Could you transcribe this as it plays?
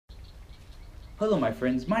Hello my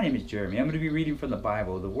friends, my name is Jeremy. I'm going to be reading from the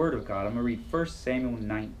Bible, the Word of God. I'm going to read 1 Samuel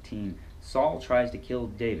 19. Saul tries to kill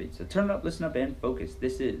David. So turn up, listen up, and focus.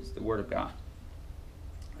 This is the Word of God.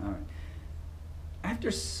 Alright.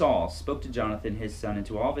 After Saul spoke to Jonathan his son and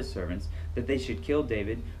to all of his servants that they should kill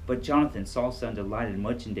David, but Jonathan, Saul's son, delighted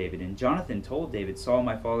much in David. And Jonathan told David, Saul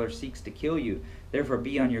my father seeks to kill you. Therefore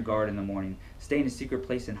be on your guard in the morning. Stay in a secret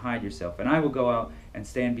place and hide yourself. And I will go out and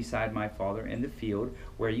stand beside my father in the field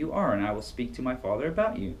where you are, and I will speak to my father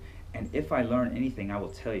about you. And if I learn anything, I will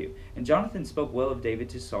tell you. And Jonathan spoke well of David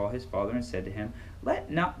to Saul his father, and said to him, Let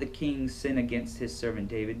not the king sin against his servant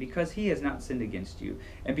David, because he has not sinned against you,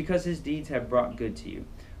 and because his deeds have brought good to you.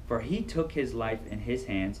 For he took his life in his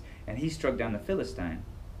hands, and he struck down the Philistine.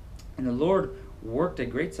 And the Lord worked a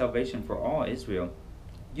great salvation for all Israel.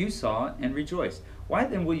 You saw it and rejoiced. Why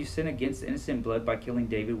then will you sin against innocent blood by killing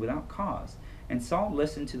David without cause? And Saul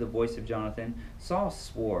listened to the voice of Jonathan. Saul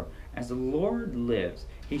swore, As the Lord lives,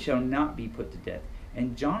 he shall not be put to death.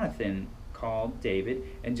 And Jonathan called David,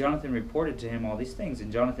 and Jonathan reported to him all these things.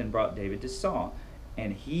 And Jonathan brought David to Saul,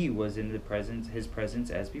 and he was in his presence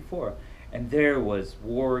as before. And there was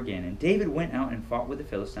war again. And David went out and fought with the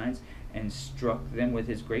Philistines, and struck them with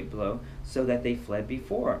his great blow, so that they fled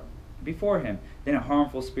before him. Then a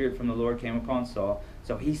harmful spirit from the Lord came upon Saul,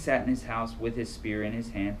 so he sat in his house with his spear in his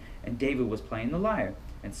hand, and David was playing the lyre.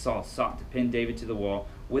 And Saul sought to pin David to the wall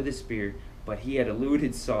with a spear, but he had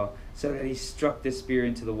eluded Saul, so that he struck the spear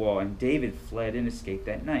into the wall, and David fled and escaped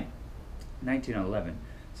that night. 19:11.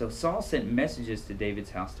 So Saul sent messages to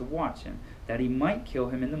David's house to watch him, that he might kill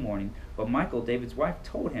him in the morning. But Michal, David's wife,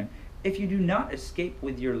 told him, If you do not escape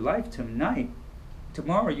with your life tonight,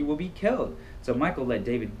 tomorrow you will be killed. So Michal let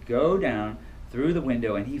David go down through the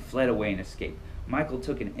window, and he fled away and escaped. Michal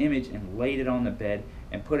took an image and laid it on the bed,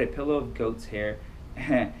 and put a pillow of goat's hair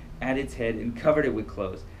at its head, and covered it with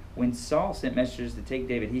clothes. When Saul sent messengers to take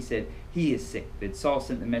David, he said, He is sick. Then Saul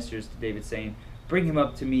sent the messengers to David, saying, Bring him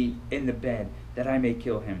up to me in the bed, that I may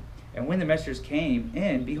kill him. And when the messengers came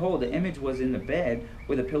in, behold, the image was in the bed,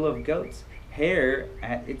 with a pillow of goat's hair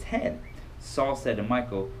at its head. Saul said to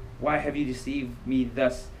Michal, Why have you deceived me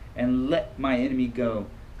thus, and let my enemy go,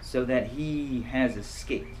 so that he has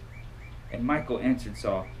escaped? And Michal answered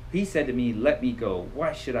Saul, He said to me, Let me go.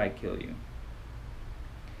 Why should I kill you?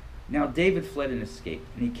 Now David fled and escaped,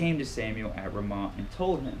 and he came to Samuel at Ramah, and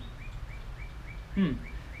told him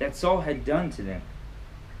that Saul had done to them.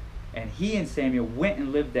 And he and Samuel went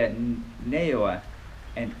and lived at Naioth,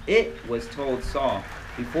 and it was told Saul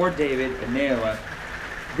before David at Naioth.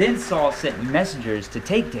 Then Saul sent messengers to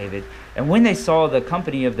take David, and when they saw the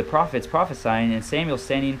company of the prophets prophesying, and Samuel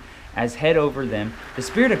standing as head over them, the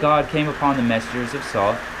Spirit of God came upon the messengers of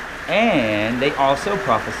Saul, and they also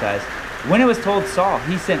prophesied. When it was told Saul,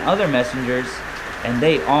 he sent other messengers, and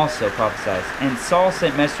they also prophesied. And Saul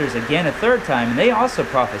sent messengers again a third time, and they also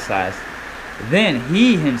prophesied. Then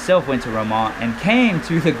he himself went to Ramah, and came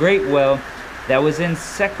to the great well that was in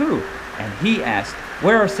Secu. And he asked,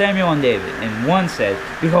 Where are Samuel and David? And one said,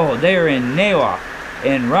 Behold, they are in Naioth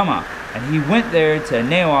in Ramah. And he went there to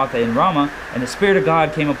Naioth in Ramah, and the Spirit of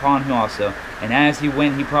God came upon him also. And as he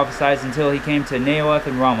went, he prophesied until he came to Naioth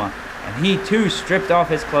in Ramah. And he too stripped off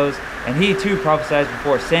his clothes, and he too prophesied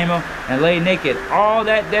before Samuel, and lay naked all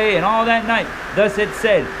that day and all that night. Thus it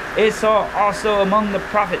said, It saw also among the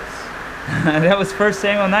prophets. That was 1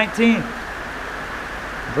 Samuel 19.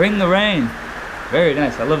 Bring the rain. Very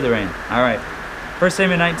nice. I love the rain. All right. 1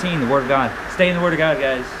 Samuel 19, the Word of God. Stay in the Word of God,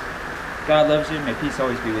 guys. God loves you. May peace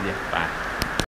always be with you. Bye.